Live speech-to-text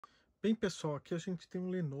Bem, pessoal, aqui a gente tem um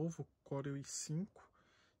Lenovo Core i5,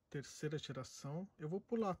 terceira geração. Eu vou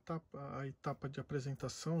pular a etapa de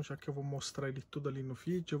apresentação, já que eu vou mostrar ele tudo ali no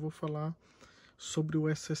vídeo. Eu vou falar sobre o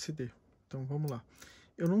SSD. Então vamos lá.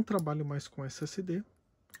 Eu não trabalho mais com SSD,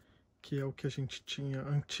 que é o que a gente tinha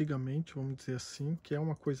antigamente, vamos dizer assim, que é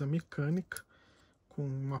uma coisa mecânica, com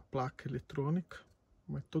uma placa eletrônica,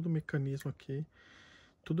 mas todo o mecanismo aqui,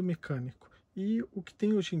 tudo mecânico. E o que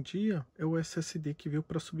tem hoje em dia é o SSD que veio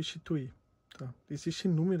para substituir. Tá?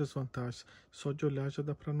 Existem inúmeras vantagens, só de olhar já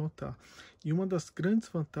dá para notar. E uma das grandes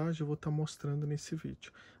vantagens eu vou estar mostrando nesse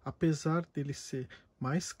vídeo. Apesar dele ser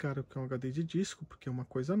mais caro que um HD de disco, porque é uma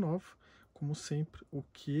coisa nova, como sempre, o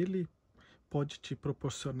que ele pode te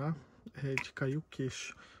proporcionar é de cair o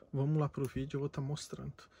queixo. Vamos lá para o vídeo, eu vou estar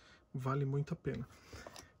mostrando. Vale muito a pena.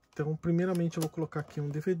 Então, primeiramente eu vou colocar aqui um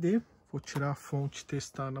DVD. Vou tirar a fonte e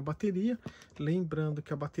testar na bateria. Lembrando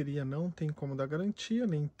que a bateria não tem como dar garantia,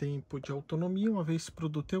 nem tempo de autonomia, uma vez o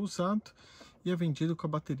produto é usado e é vendido com a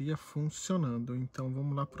bateria funcionando. Então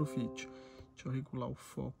vamos lá para o vídeo. Deixa eu regular o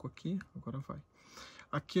foco aqui, agora vai.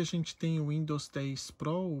 Aqui a gente tem o Windows 10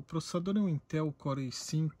 Pro, o processador é um Intel Core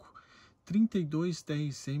i5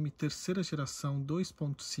 3210M, terceira geração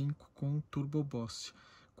 2.5 com Turbo Bosst.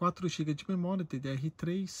 4 GB de memória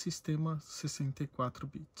DDR3, sistema 64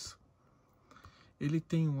 bits. Ele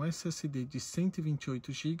tem um SSD de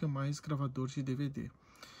 128 GB mais gravador de DVD.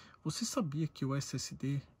 Você sabia que o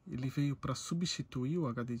SSD ele veio para substituir o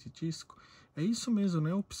HD de disco? É isso mesmo,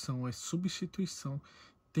 não é opção, é substituição.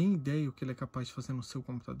 Tem ideia o que ele é capaz de fazer no seu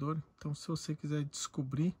computador? Então, se você quiser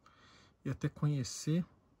descobrir e até conhecer,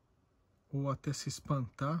 ou até se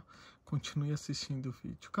espantar, continue assistindo o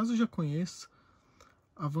vídeo. Caso já conheça,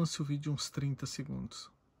 avance o vídeo uns 30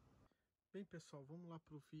 segundos. Bem, pessoal, vamos lá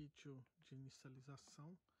para o vídeo de inicialização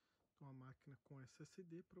de uma máquina com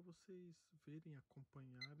SSD para vocês verem e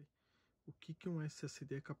acompanharem o que um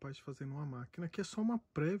SSD é capaz de fazer numa máquina. Aqui é só uma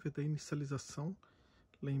prévia da inicialização,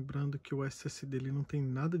 lembrando que o SSD ele não tem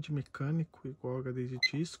nada de mecânico igual ao HD de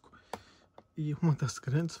disco, e uma das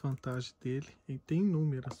grandes vantagens dele, e tem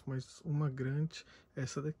inúmeras, mas uma grande é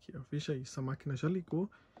essa daqui, ó. Veja isso, a máquina já ligou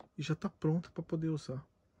e já está pronta para poder usar.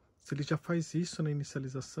 Se ele já faz isso na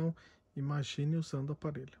inicialização, imagine usando o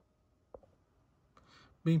aparelho.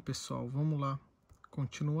 Bem, pessoal, vamos lá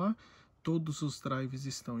continuar. Todos os drives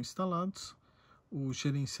estão instalados. O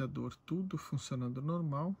gerenciador tudo funcionando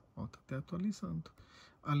normal. Ó, tá até atualizando.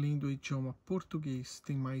 Além do idioma português,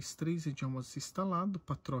 tem mais 3 idiomas instalados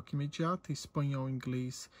para troca imediata: espanhol,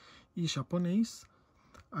 inglês e japonês.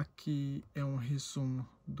 Aqui é um resumo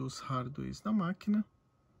dos hardwares da máquina.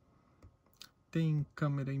 Tem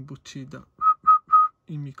câmera embutida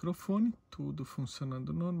e microfone, tudo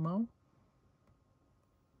funcionando normal.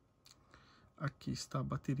 Aqui está a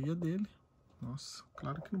bateria dele. Nossa,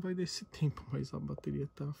 claro que não vai dar esse tempo, mas a bateria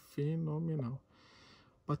está fenomenal.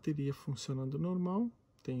 Bateria funcionando normal,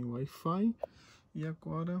 tem Wi-Fi e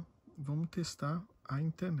agora vamos testar a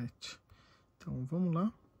internet. Então vamos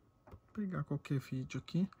lá, pegar qualquer vídeo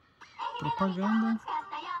aqui, propaganda.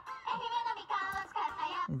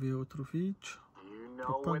 Vamos ver outro vídeo,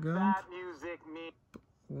 propaganda.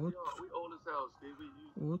 Outro.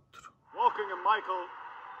 Outro. Outro.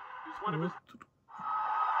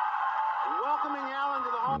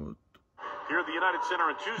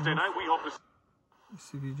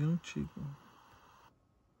 Esse vídeo é antigo.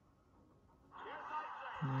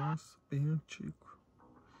 Nossa, bem antigo.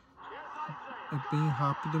 É bem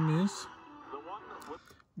rápido mesmo.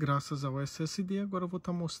 Graças ao SSD, agora eu vou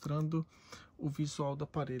estar mostrando o visual do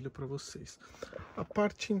aparelho para vocês. A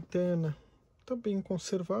parte interna está bem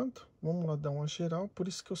conservado. Vamos lá dar uma geral. Por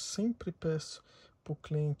isso que eu sempre peço para o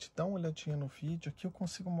cliente dar uma olhadinha no vídeo. Aqui eu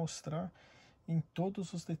consigo mostrar em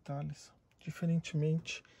todos os detalhes,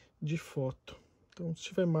 diferentemente de foto. Então, se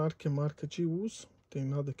tiver marca, é marca de uso. Não tem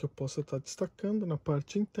nada que eu possa estar destacando na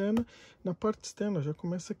parte interna. Na parte externa já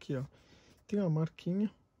começa aqui, ó. Tem uma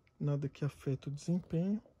marquinha, nada que afeta o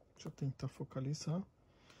desempenho. Deixa eu tentar focalizar.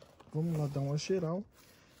 Vamos lá dar uma geral,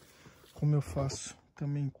 como eu faço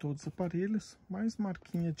também em todos os aparelhos. Mais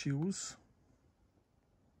marquinha de uso.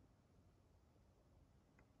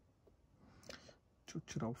 Deixa eu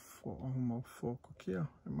tirar arrumar o foco aqui, ó.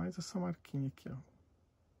 É mais essa marquinha aqui, ó.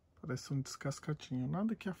 Parece um descascadinho,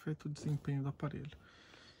 nada que afeta o desempenho do aparelho.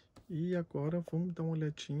 E agora vamos dar uma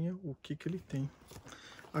olhadinha o que ele tem.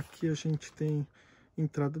 Aqui a gente tem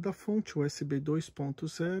entrada da fonte, USB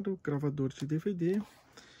 2.0, gravador de DVD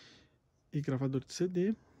e gravador de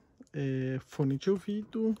CD, fone de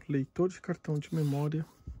ouvido, leitor de cartão de memória,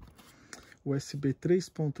 USB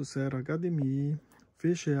 3.0, HDMI,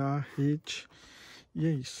 VGA, rede, e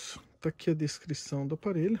é isso. Tá aqui a descrição do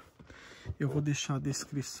aparelho. Eu vou deixar a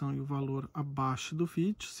descrição e o valor abaixo do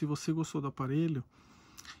vídeo. Se você gostou do aparelho,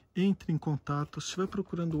 entre em contato. Se estiver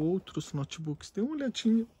procurando outros notebooks, dê uma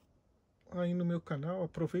olhadinha aí no meu canal.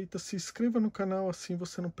 Aproveita, se inscreva no canal, assim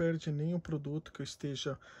você não perde nenhum produto que eu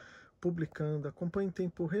esteja publicando. Acompanhe em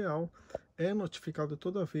tempo real. É notificado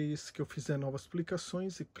toda vez que eu fizer novas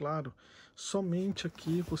publicações. E claro, somente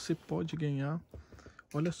aqui você pode ganhar.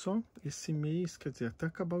 Olha só, esse mês, quer dizer, até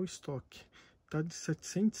acabar o estoque, tá de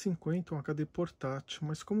 750 um HD portátil.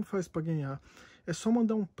 Mas como faz para ganhar? É só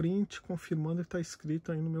mandar um print confirmando que está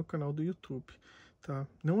inscrito aí no meu canal do YouTube, tá?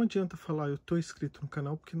 Não adianta falar eu tô inscrito no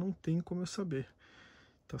canal, porque não tem como eu saber,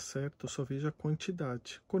 tá certo? Eu só vejo a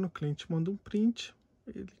quantidade. Quando o cliente manda um print,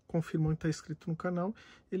 ele confirmando que está inscrito no canal,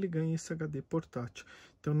 ele ganha esse HD portátil.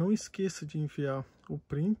 Então não esqueça de enviar o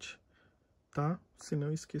print, tá? Se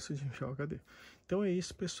não esqueça de enviar o HD. Então é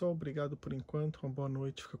isso, pessoal. Obrigado por enquanto. Uma boa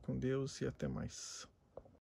noite. Fica com Deus e até mais.